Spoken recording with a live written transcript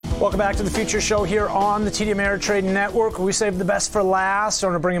Welcome back to the Future Show here on the TD Ameritrade Network. We saved the best for last. I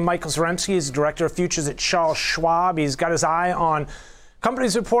want to bring in Michael Zaremski. He's Director of Futures at Charles Schwab. He's got his eye on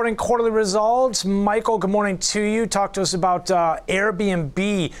companies reporting quarterly results. Michael, good morning to you. Talk to us about Airbnb.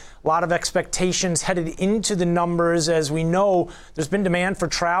 A lot of expectations headed into the numbers. As we know, there's been demand for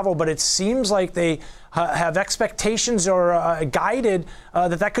travel, but it seems like they have expectations or guided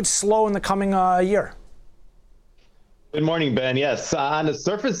that could slow in the coming year. Good morning, Ben. Yes, on the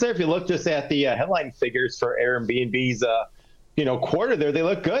surface there, if you look just at the headline figures for Airbnb's, quarter there, they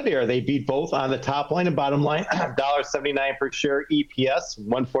look good here. They beat both on the top line and bottom line. $1.79 per share EPS,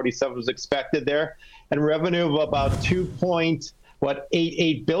 147 was expected there, and revenue of about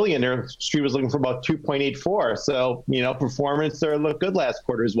 2.88 billion. Their street was looking for about 2.84. So, performance there looked good last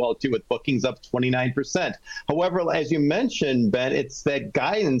quarter as well, too, with bookings up 29%. However, as you mentioned, Ben, it's that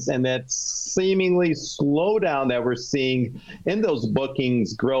guidance and that seemingly slowdown that we're seeing in those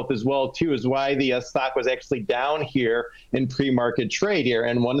bookings growth as well, too, is why the stock was actually down here in pre-market trade here.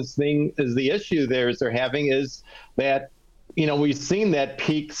 And one of the things is the issue there is they're having is that we've seen that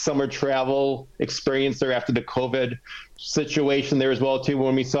peak summer travel experience there after the COVID situation there as well, too,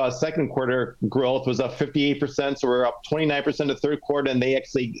 when we saw second quarter growth was up 58%. So we're up 29% the third quarter, and they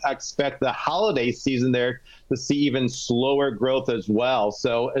actually expect the holiday season there to see even slower growth as well.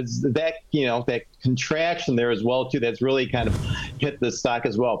 So it's that, that contraction there as well, too, that's really kind of hit the stock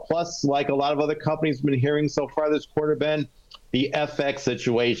as well. Plus, like a lot of other companies have been hearing so far this quarter, Ben, the FX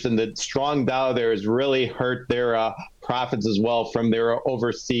situation, the strong dollar there has really hurt their profits as well from their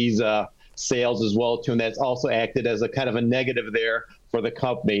overseas sales as well, too. And that's also acted as a kind of a negative there for the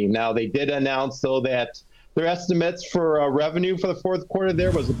company. Now, they did announce, though, that their estimates for revenue for the fourth quarter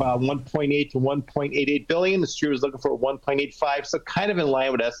there was about 1.8 to 1.88 billion. The street was looking for 1.85, so kind of in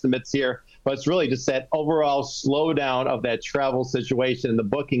line with estimates here. But it's really just that overall slowdown of that travel situation and the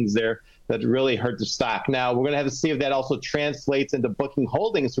bookings there that really hurt the stock. Now, we're going to have to see if that also translates into booking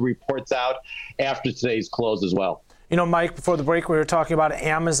holdings reports out after today's close as well. Mike, before the break, we were talking about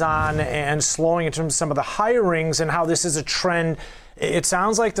Amazon and slowing in terms of some of the hirings and how this is a trend. It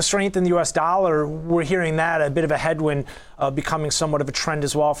sounds like the strength in the U.S. dollar, we're hearing that, a bit of a headwind, becoming somewhat of a trend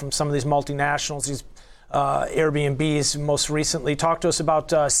as well from some of these multinationals, these Airbnbs most recently. Talk to us about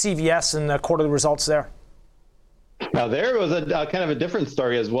CVS and the quarterly results there. Now, there was a kind of a different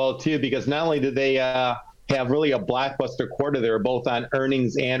story as well, too, because not only did they have really a blockbuster quarter there, both on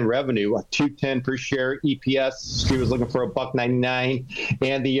earnings and revenue, $2.10 per share EPS. Street was looking for $1.99,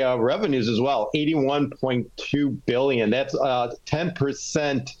 and the revenues as well, $81.2 billion. That's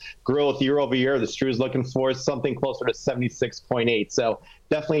 10% growth year over year. The Street was looking for something closer to 76.8. So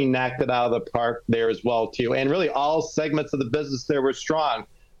definitely knocked it out of the park there as well, too. And really all segments of the business there were strong.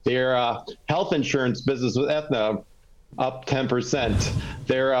 Their health insurance business with Aetna up 10%.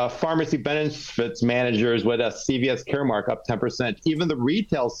 Their pharmacy benefits managers with CVS Caremark up 10%. Even the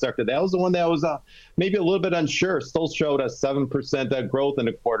retail sector, that was the one that was maybe a little bit unsure, still showed a 7% growth in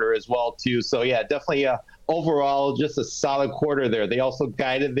the quarter as well, too. So, yeah, definitely overall just a solid quarter there. They also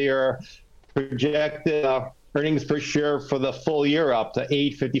guided their projected earnings per share for the full year up to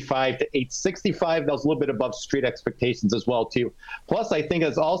 $8.55 to $8.65. That was a little bit above street expectations as well, too. Plus, I think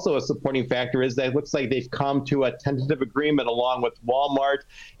it's also a supporting factor is that it looks like they've come to a tentative agreement along with Walmart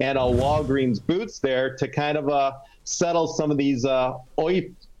and Walgreens Boots there to kind of settle some of these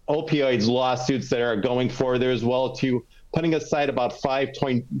opioids lawsuits that are going forward there as well, too. Putting aside about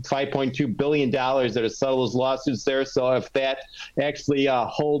 $5.2 billion that are settled those lawsuits there. So if that actually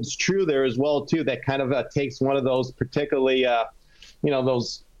holds true there as well, too, that kind of takes one of those particularly,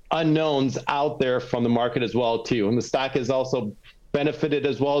 those unknowns out there from the market as well, too. And the stock has also benefited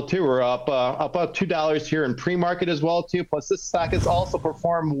as well, too. We're up about $2 here in pre-market as well, too. Plus, this stock has also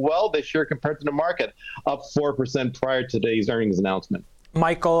performed well this year compared to the market, up 4% prior to today's earnings announcement.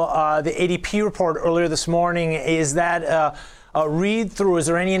 Michael, the ADP report earlier this morning, is that a read-through? Is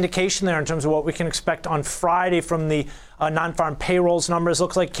there any indication there in terms of what we can expect on Friday from the non-farm payrolls numbers?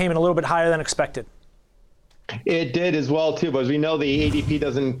 Looks like it came in a little bit higher than expected. It did as well, too. But as we know, the ADP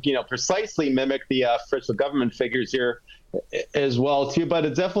doesn't, precisely mimic the official government figures here as well, too. But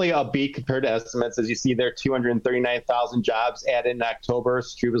it's definitely a beat compared to estimates. As you see there, 239,000 jobs added in October.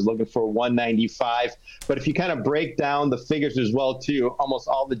 Street was looking for 195. But if you kind of break down the figures as well, too, almost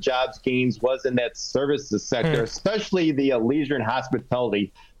all the jobs gains was in that services sector, especially the leisure and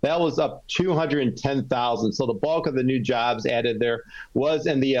hospitality. That was up 210,000. So the bulk of the new jobs added there was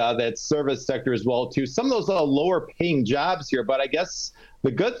in the that service sector as well, too. Some of those are lower paying jobs here, but I guess the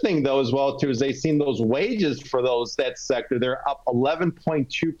good thing, though, as well, too, is they've seen those wages for that sector. They're up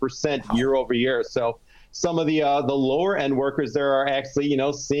 11.2% year over year. So some of the lower end workers there are actually,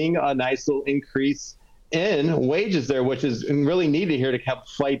 seeing a nice little increase in wages there, which is really needed here to help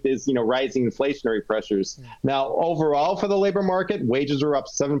fight this, rising inflationary pressures. Now, overall for the labor market, wages are up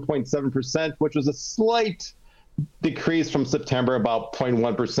 7.7%, which was a slight decrease from September, about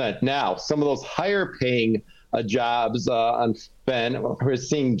 0.1%. Now, some of those higher paying jobs on Ben, we're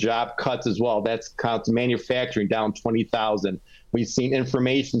seeing job cuts as well. That's counts manufacturing down 20,000. We've seen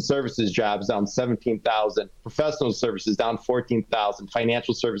information services jobs down 17,000, professional services down 14,000,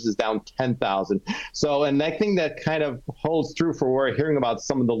 financial services down 10,000. So, and I think that kind of holds true for what we're hearing about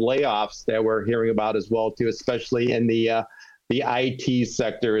some of the layoffs that we're hearing about as well, too, especially in the IT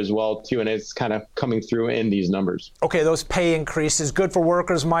sector as well, too, and it's kind of coming through in these numbers. Okay, those pay increases, good for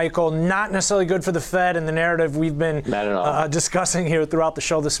workers, Michael, not necessarily good for the Fed and the narrative we've been discussing here throughout the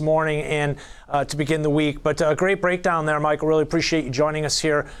show this morning and to begin the week. But a great breakdown there, Michael. Really appreciate you joining us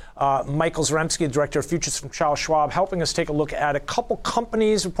here. Michael Zaremski, Director of Futures from Charles Schwab, helping us take a look at a couple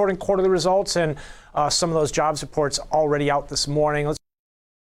companies reporting quarterly results and some of those jobs reports already out this morning.